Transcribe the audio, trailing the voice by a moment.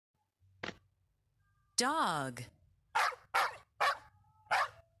Dog.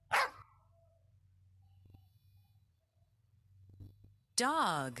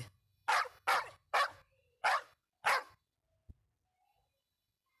 Dog.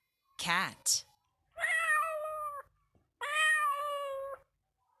 Cat.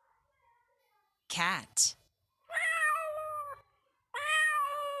 Cat.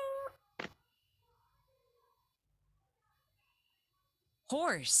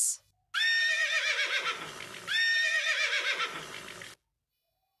 Horse.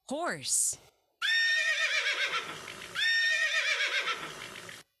 Horse.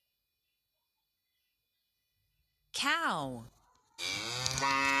 Cow.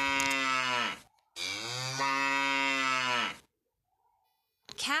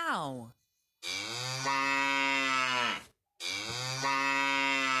 Cow.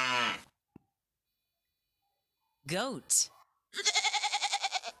 Goat.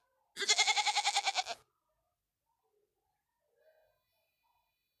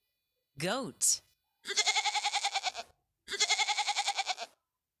 Goat.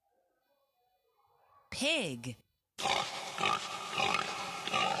 Pig.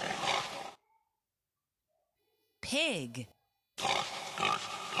 Pig.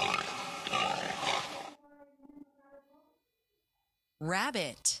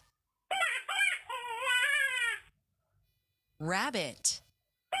 Rabbit. Rabbit.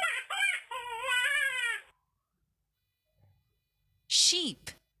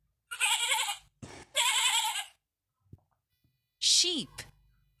 Sheep. Sheep.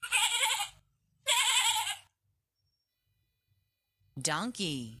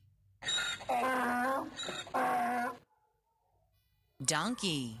 Donkey.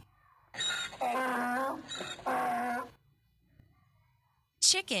 Donkey.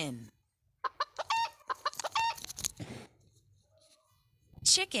 Chicken.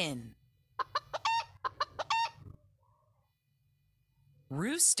 Chicken.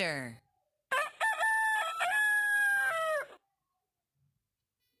 Rooster.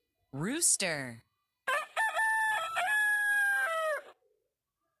 Rooster.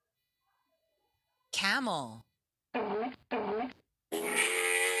 Camel.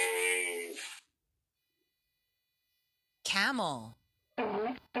 Camel.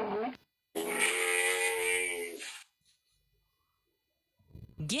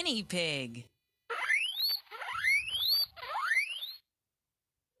 Guinea pig.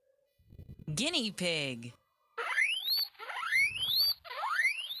 Guinea pig.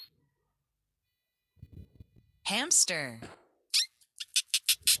 Hamster.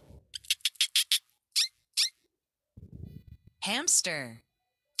 Hamster.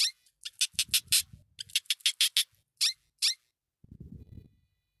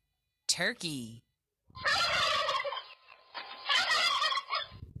 Turkey.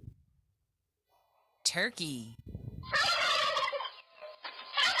 Turkey.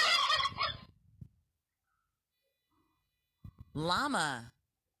 Llama.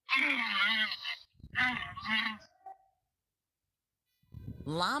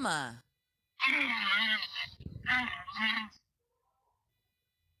 Llama.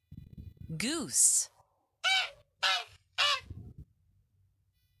 Goose.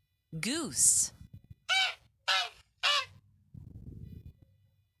 Goose.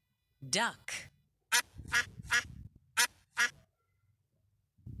 Duck.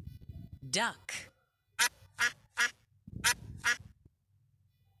 Duck.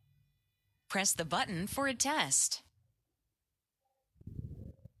 Press the button for a test.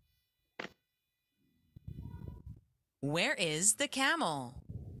 Where is the camel?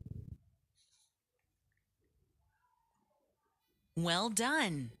 Well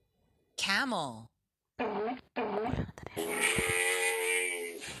done. Camel.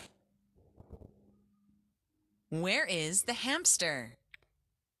 Where is the hamster?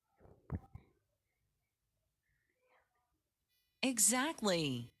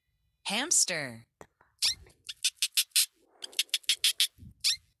 Exactly. Hamster.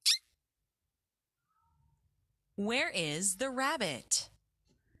 Where is the rabbit?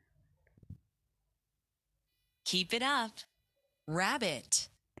 Keep it up. Rabbit.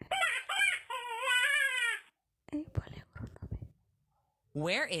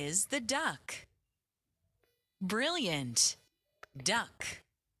 Where is the duck? Brilliant. Duck.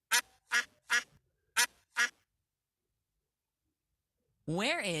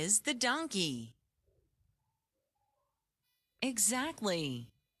 Where is the donkey? Exactly.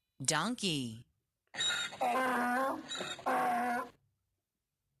 Donkey.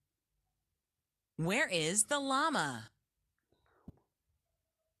 Where is the llama?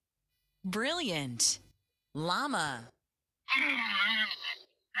 Brilliant. Llama.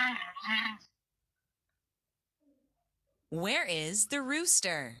 Where is the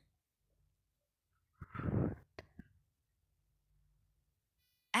rooster?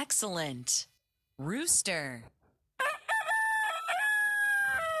 Excellent. Rooster.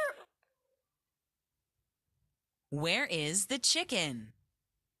 Where is the chicken?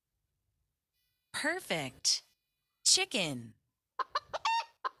 Perfect. Chicken.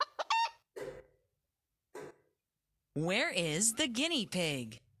 Where is the guinea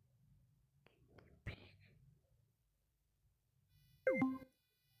pig?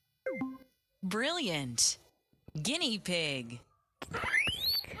 Brilliant. Guinea pig.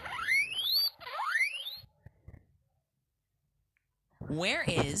 Where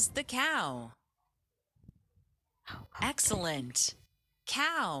is the cow? Excellent.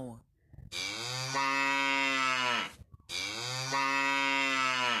 Cow.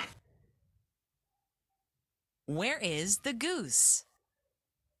 Where is the goose?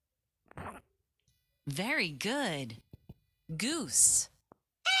 Very good. Goose.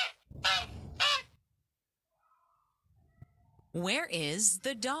 Where is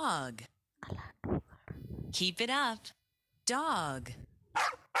the dog? Keep it up. Dog.